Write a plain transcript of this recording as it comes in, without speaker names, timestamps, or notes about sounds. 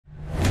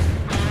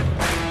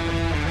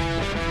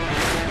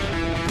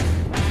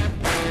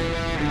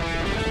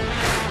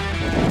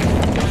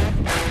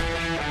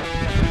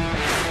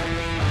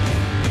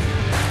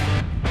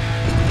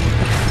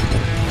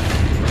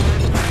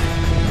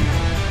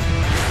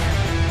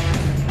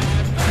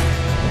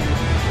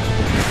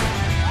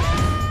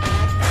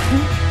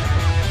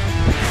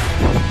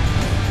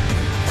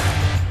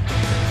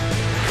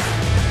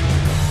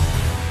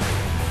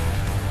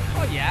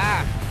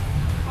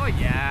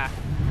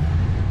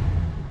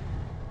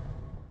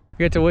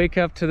get to wake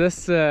up to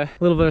this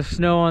little bit of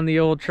snow on the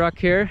old truck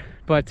here,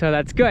 but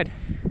that's good.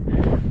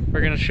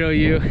 We're gonna show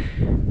you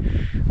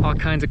all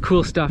kinds of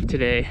cool stuff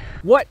today.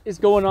 What is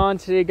going on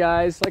today,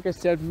 guys? Like I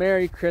said,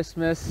 Merry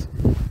Christmas.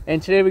 And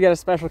today we got a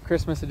special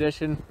Christmas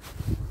edition.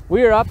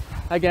 We are up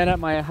again at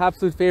my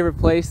absolute favorite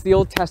place, the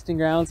old testing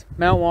grounds,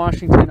 Mount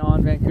Washington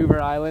on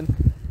Vancouver Island.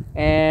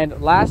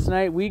 And last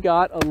night we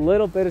got a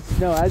little bit of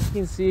snow. As you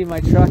can see, my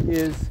truck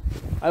is,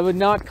 I would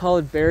not call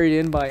it buried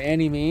in by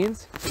any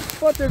means,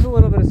 but there's a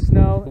little bit of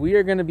snow. We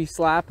are gonna be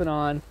slapping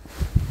on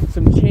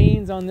some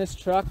chains on this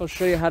truck. I'll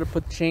show you how to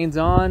put the chains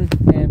on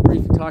and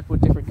briefly talk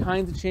about different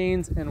kinds of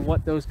chains and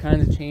what those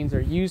kinds of chains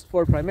are used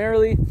for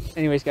primarily.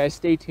 Anyways, guys,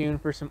 stay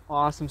tuned for some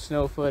awesome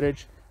snow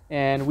footage,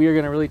 and we are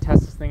gonna really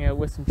test this thing out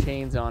with some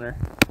chains on her.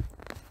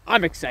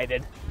 I'm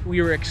excited.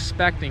 We were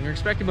expecting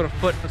about a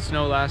foot of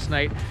snow last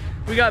night.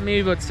 We got maybe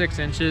about 6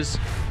 inches.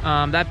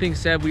 That being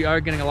said, we are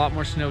getting a lot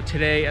more snow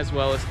today as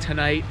well as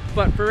tonight.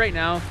 But for right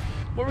now,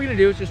 what we're gonna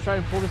do is just try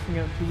and pull this thing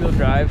out two-wheel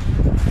drive.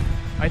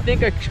 I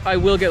think I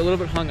will get a little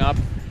bit hung up.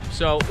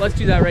 So let's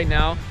do that right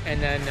now,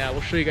 and then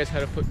we'll show you guys how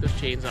to put those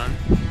chains on.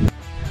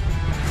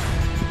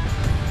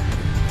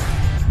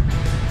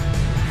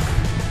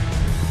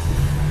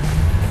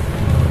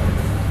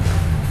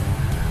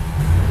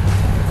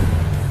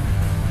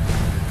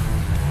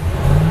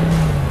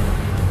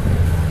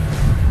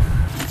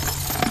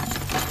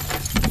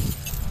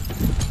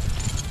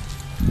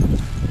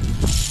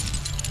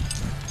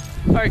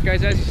 Alright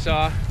guys, as you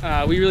saw,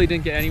 we really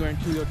didn't get anywhere in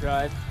two-wheel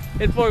drive.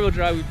 In four-wheel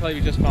drive we'd probably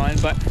be just fine,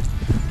 but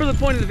for the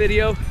point of the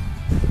video,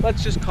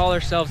 let's just call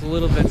ourselves a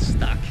little bit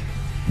stuck.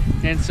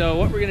 And so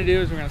what we're going to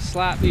do is we're going to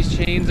slap these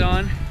chains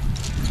on,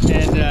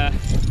 and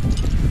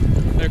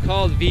they're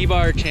called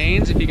V-bar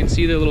chains, if you can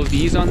see the little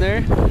V's on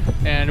there,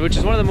 and which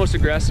is one of the most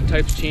aggressive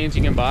types of chains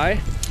you can buy,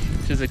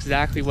 which is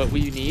exactly what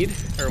we need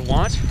or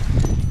want.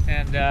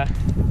 And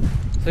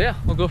so yeah,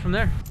 we'll go from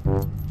there.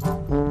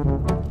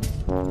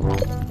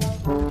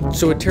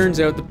 So it turns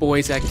out the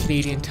boys at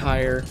Canadian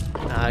Tire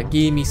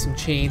gave me some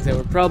chains that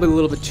were probably a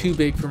little bit too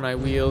big for my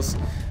wheels,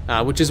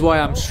 which is why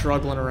I'm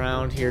struggling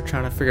around here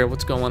trying to figure out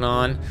what's going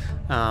on,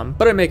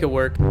 but I make it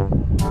work.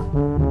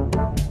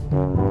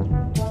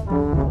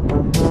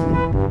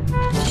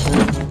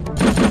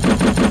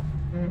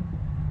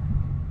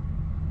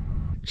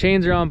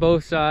 Chains are on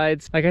both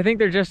sides. Like, I think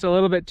they're just a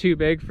little bit too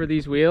big for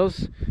these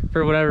wheels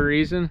for whatever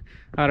reason.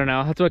 I don't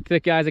know. That's what the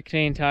guys at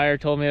Canadian Tire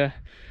told me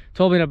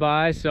to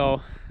buy,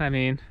 so I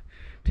mean,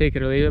 take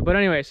it or leave it. But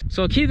anyways,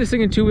 so I'll keep this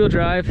thing in two-wheel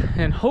drive,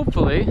 and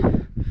hopefully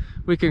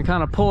we can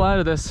kind of pull out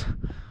of this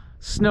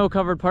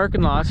snow-covered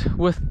parking lot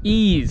with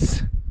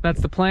ease.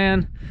 That's the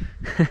plan.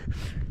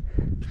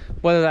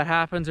 Whether that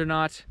happens or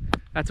not,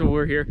 that's what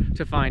we're here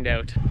to find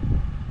out.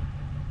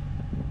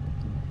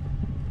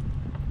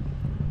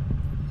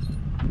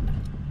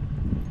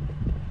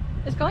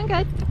 It's going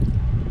good.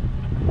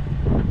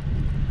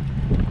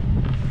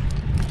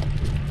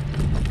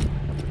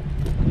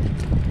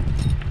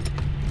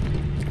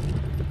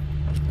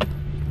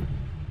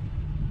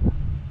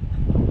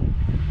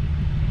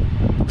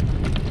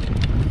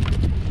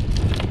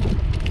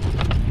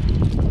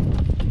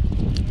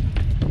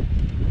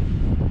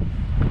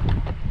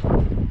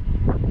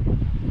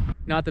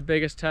 Not the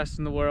biggest test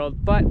in the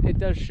world, but it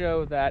does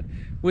show that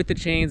with the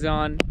chains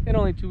on and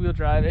only two-wheel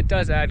drive, it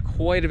does add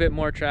quite a bit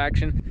more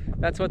traction.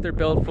 That's what they're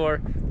built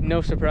for, no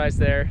surprise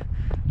there.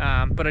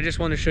 But I just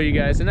wanted to show you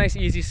guys a nice,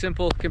 easy,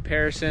 simple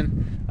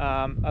comparison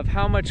of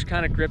how much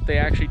kind of grip they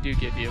actually do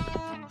give you.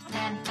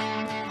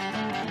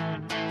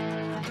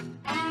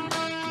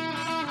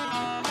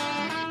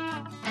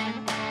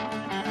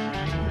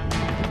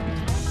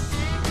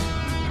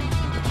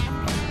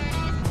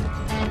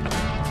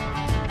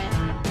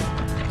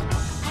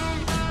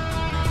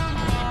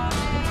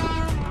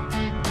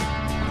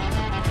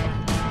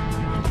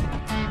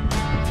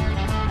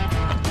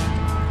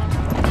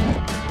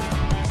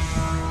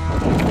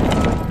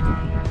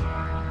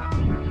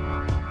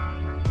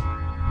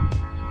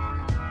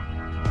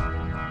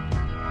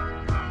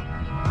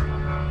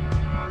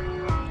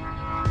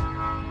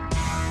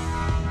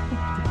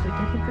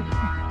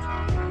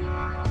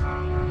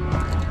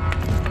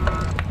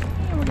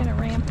 We're gonna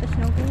ramp the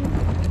snow beam.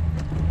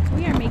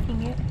 We are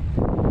making it.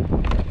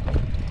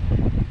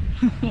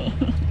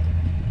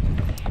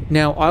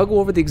 Now I'll go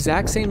over the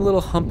exact same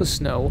little hump of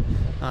snow,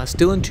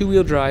 still in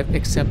two-wheel drive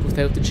except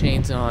without the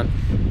chains on,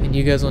 and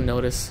you guys will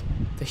notice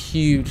the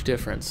huge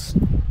difference.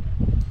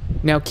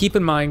 Now keep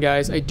in mind,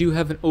 guys, I do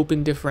have an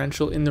open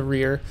differential in the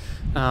rear,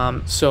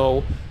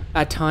 so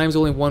at times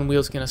only one wheel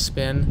is going to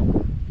spin,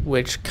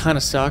 which kind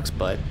of sucks,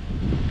 but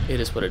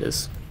it is what it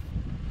is.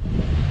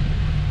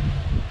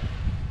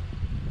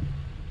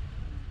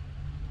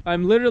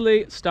 I'm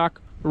literally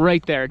stuck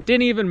right there.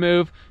 Didn't even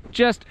move.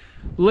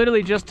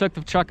 Literally just took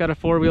the truck out of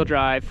four-wheel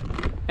drive,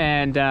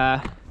 and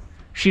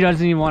she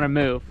doesn't even want to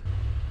move.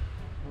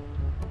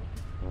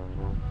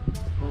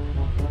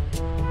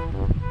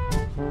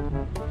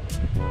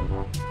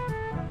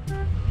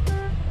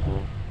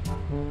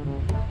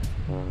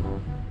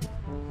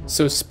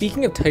 So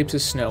speaking of types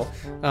of snow,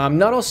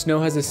 not all snow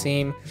has the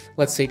same,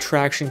 let's say,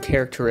 traction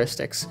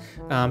characteristics.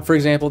 For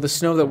example, the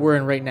snow that we're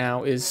in right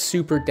now is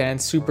super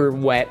dense, super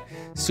wet,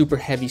 super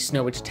heavy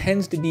snow, which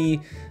tends to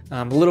be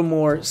a little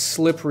more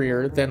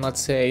slipperier than, let's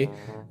say,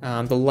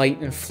 the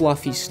light and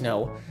fluffy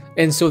snow.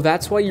 And so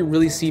that's why you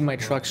really see my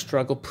truck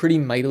struggle pretty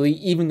mightily,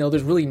 even though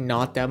there's really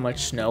not that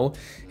much snow.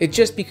 It's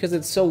just because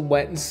it's so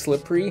wet and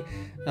slippery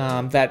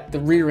that the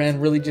rear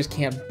end really just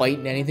can't bite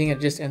in anything. It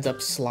just ends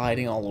up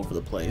sliding all over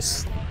the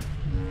place.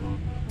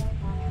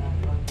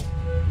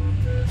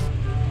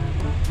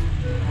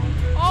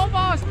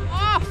 Almost!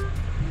 Oh!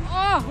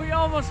 Oh, we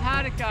almost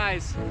had it,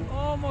 guys.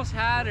 Almost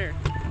had her.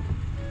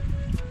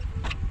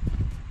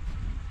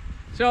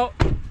 So,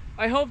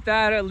 I hope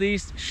that at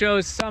least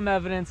shows some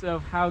evidence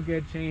of how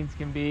good chains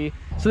can be.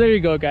 So there you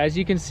go, guys.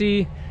 You can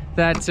see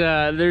that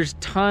there's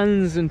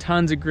tons and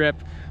tons of grip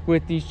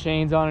with these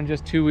chains on and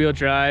just two-wheel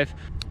drive.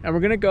 And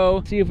we're gonna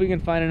go see if we can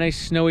find a nice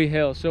snowy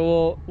hill.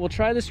 So we'll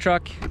try this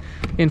truck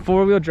in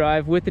four-wheel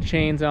drive with the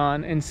chains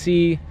on and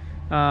see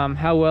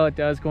how well it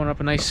does going up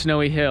a nice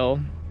snowy hill.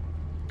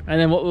 And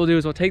then what we'll do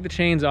is we'll take the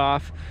chains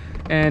off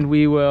and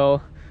we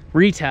will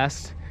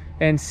retest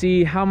and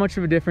see how much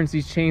of a difference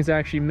these chains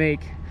actually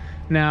make.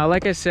 Now,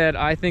 like I said,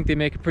 I think they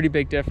make a pretty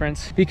big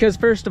difference because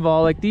first of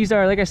all, like these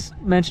are, like I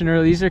mentioned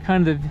earlier, these are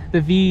kind of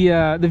the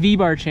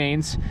V-bar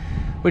chains,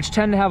 which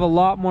tend to have a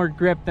lot more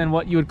grip than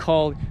what you would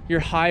call your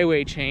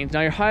highway chains.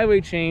 Now, your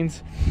highway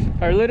chains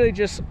are literally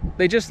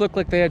they just look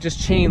like they have just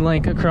chain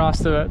link across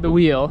the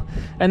wheel,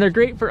 and they're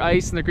great for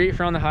ice and they're great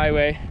for on the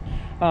highway.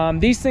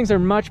 These things are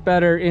much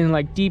better in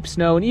like deep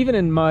snow and even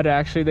in mud.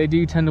 Actually, they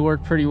do tend to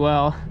work pretty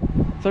well.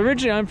 So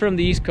originally I'm from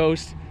the East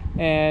Coast,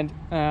 and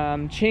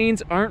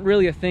chains aren't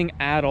really a thing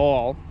at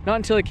all. Not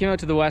until I came out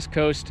to the West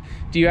Coast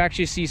do you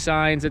actually see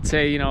signs that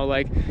say, you know,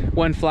 like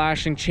when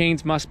flashing,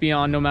 chains must be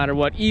on no matter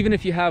what, even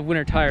if you have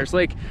winter tires.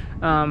 Like,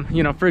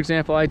 you know, for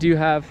example, I do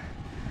have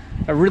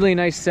a really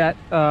nice set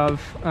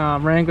of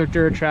Wrangler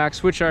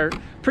Duratracs, which are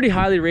pretty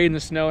highly rated in the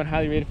snow and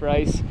highly rated for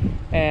ice.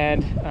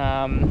 And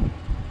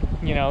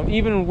you know,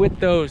 even with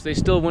those, they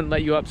still wouldn't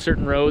let you up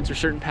certain roads or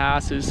certain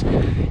passes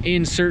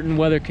in certain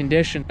weather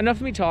conditions. Enough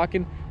of me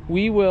talking.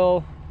 We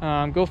will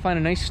go find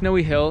a nice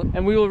snowy hill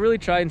and we will really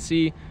try and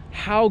see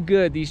how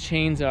good these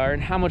chains are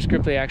and how much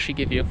grip they actually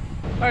give you.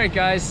 All right,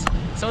 guys,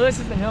 so this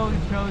is the hill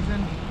we've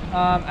chosen.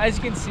 As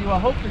you can see, well,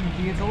 hopefully you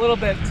can see, it's a little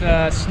bit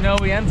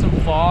snowy and some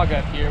fog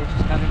up here, which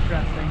is kind of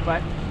interesting,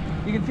 but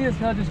you can see this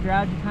hill just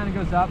gradually kind of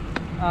goes up.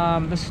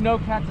 The snow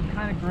cats have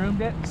kind of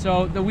groomed it,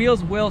 so the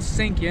wheels will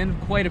sink in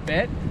quite a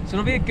bit. So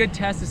it'll be a good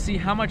test to see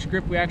how much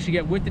grip we actually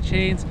get with the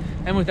chains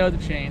and without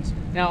the chains.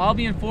 Now, I'll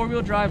be in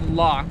four-wheel drive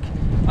lock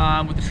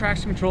with the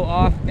traction control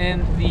off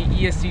and the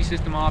ESC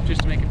system off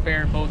just to make it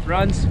fair in both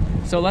runs.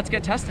 So let's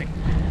get testing.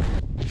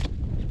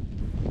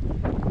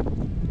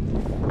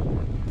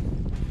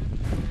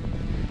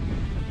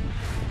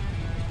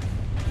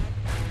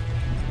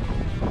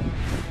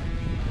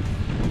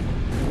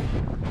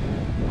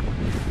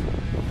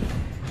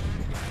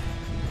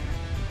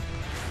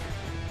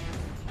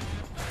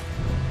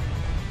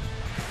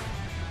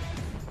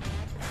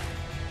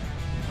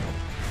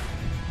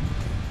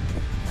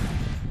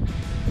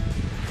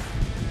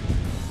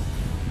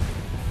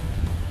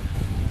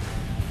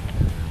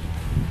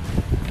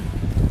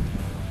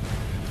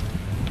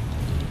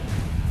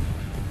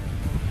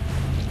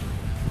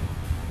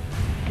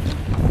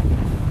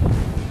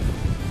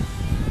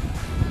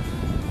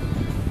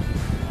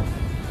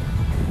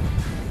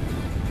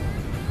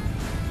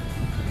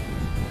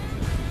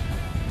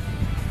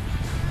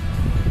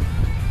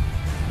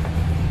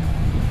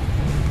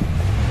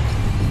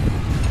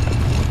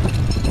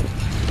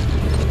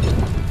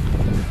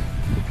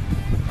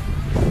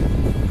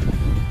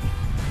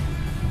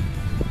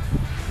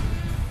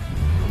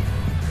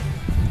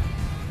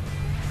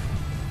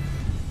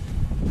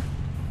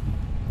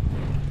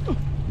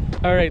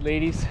 All right,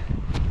 ladies,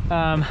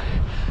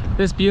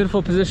 this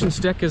beautiful position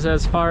stick is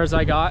as far as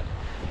I got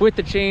with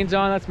the chains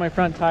on. That's my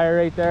front tire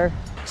right there.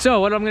 So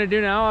what I'm gonna do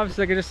now,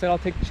 obviously, like I just said, I'll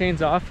take the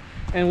chains off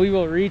and we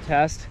will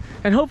retest.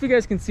 And hopefully you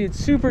guys can see it's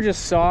super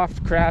just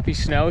soft, crappy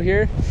snow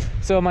here.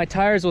 So my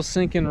tires will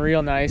sink in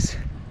real nice.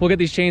 We'll get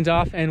these chains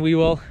off and we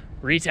will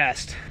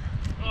retest.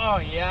 Oh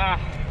yeah,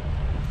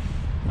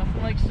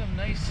 nothing like some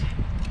nice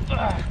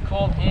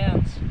cold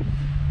hands.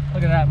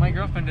 Look at that, my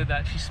girlfriend did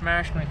that. She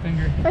smashed my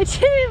finger. I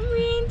didn't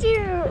mean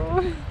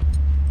to.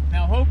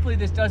 Now hopefully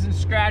this doesn't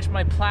scratch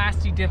my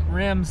plasti dip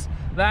rims.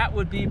 That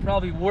would be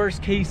probably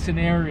worst case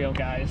scenario,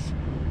 guys.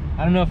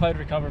 I don't know if I'd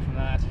recover from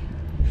that.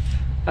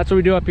 That's what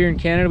we do up here in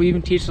Canada. We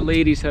even teach the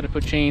ladies how to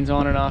put chains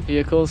on and off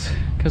vehicles.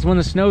 Because when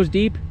the snow's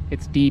deep,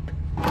 it's deep.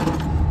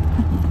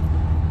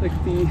 Like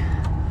the...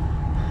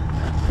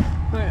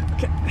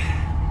 Okay.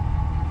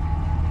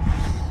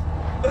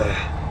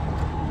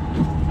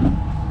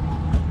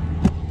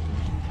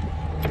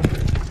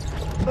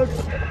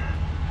 Okay.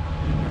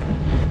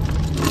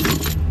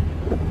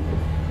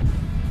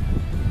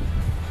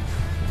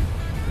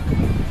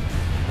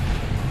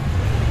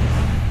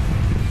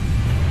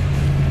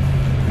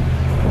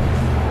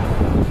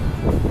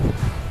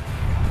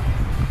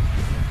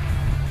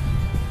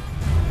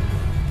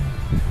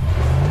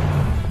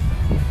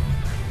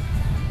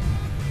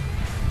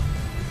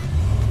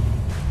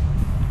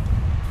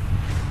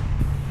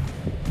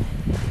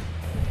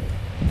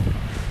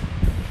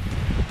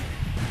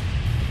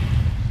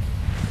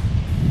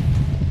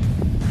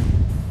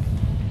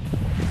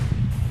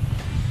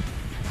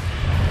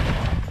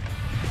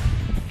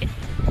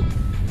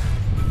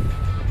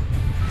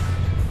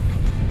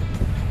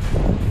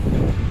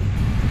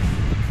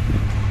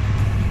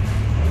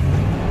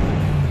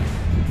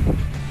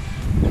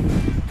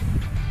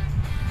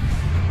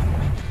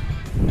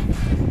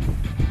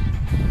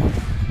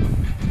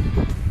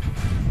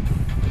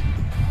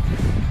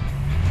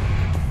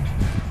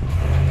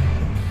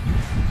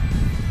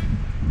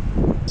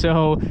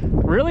 So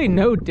really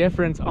no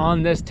difference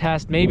on this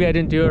test. Maybe I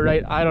didn't do it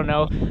right, I don't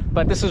know.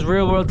 But this is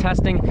real world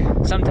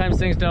testing. Sometimes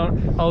things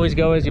don't always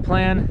go as you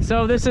plan.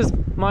 So this is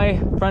my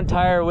front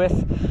tire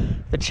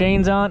with the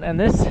chains on, and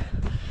this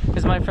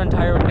is my front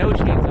tire with no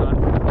chains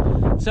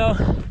on. So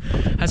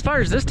as far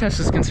as this test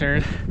is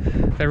concerned,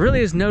 there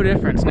really is no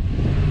difference.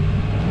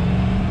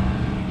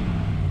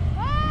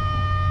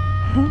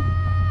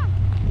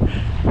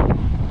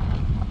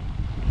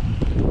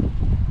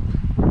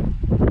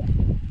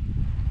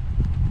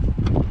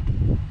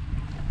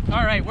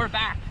 All right, we're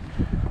back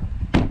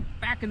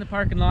in the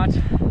parking lot.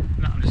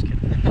 No, I'm just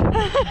kidding.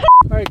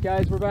 All right,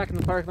 guys, we're back in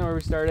the parking lot where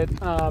we started.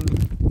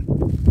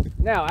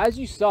 Now, as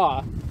you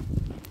saw,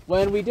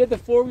 when we did the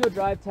four-wheel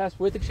drive test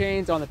with the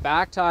chains on the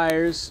back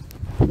tires,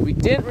 we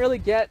didn't really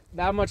get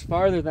that much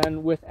farther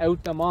than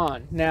without them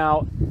on.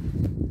 Now,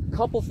 a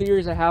couple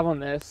theories I have on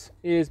this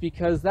is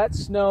because that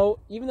snow,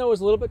 even though it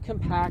was a little bit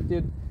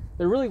compacted,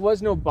 there really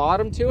was no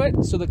bottom to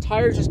it, so the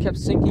tires just kept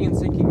sinking and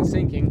sinking and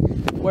sinking.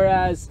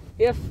 Whereas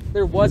if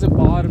there was a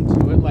bottom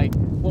to it, like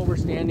what we're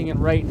standing in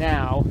right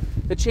now,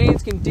 the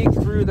chains can dig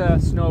through the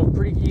snow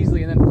pretty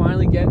easily and then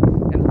finally get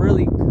and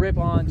really grip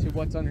onto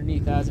what's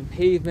underneath, as in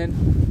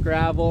pavement,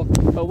 gravel.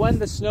 But when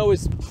the snow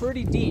is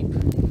pretty deep,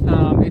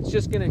 it's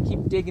just gonna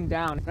keep digging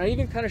down. And I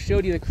even kind of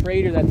showed you the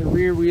crater that the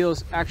rear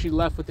wheels actually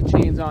left with the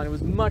chains on. It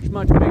was much,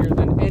 much bigger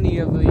than any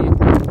of the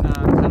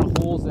kind of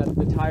holes that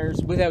the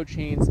tires without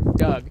chains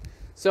dug.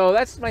 So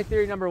that's my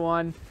theory number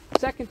one.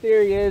 Second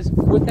theory is,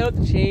 without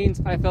the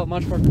chains, I felt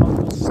much more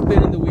comfortable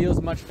spinning the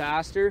wheels much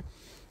faster.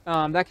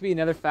 That could be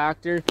another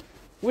factor.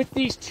 With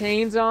these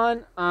chains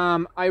on,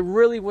 I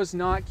really was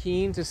not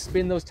keen to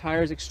spin those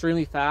tires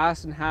extremely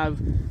fast and have,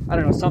 I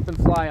don't know, something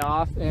fly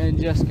off and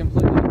just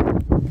completely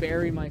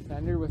bury my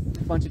fender with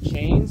a bunch of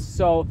chains.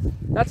 So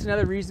that's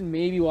another reason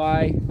maybe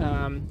why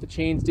the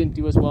chains didn't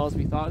do as well as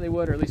we thought they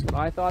would, or at least what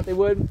I thought they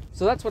would.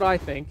 So that's what I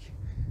think.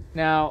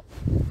 Now,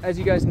 as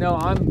you guys know,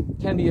 I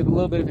can be a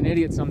little bit of an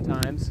idiot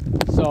sometimes,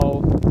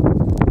 so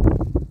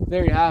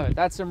there you have it.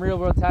 That's some real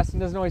world testing.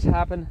 Doesn't always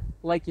happen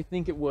like you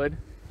think it would,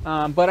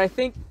 but I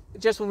think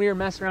just when we were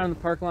messing around in the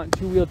parking lot in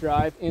two-wheel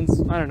drive in,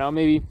 I don't know,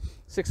 maybe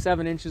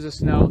 6-7 inches of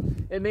snow,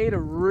 it made a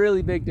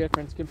really big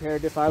difference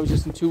compared to if I was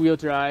just in two-wheel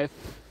drive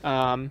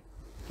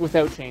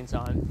without chains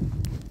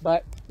on.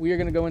 But we are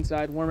going to go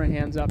inside, warm our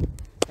hands up,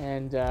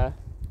 and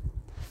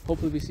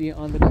hopefully we see you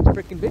on the next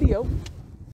freaking video.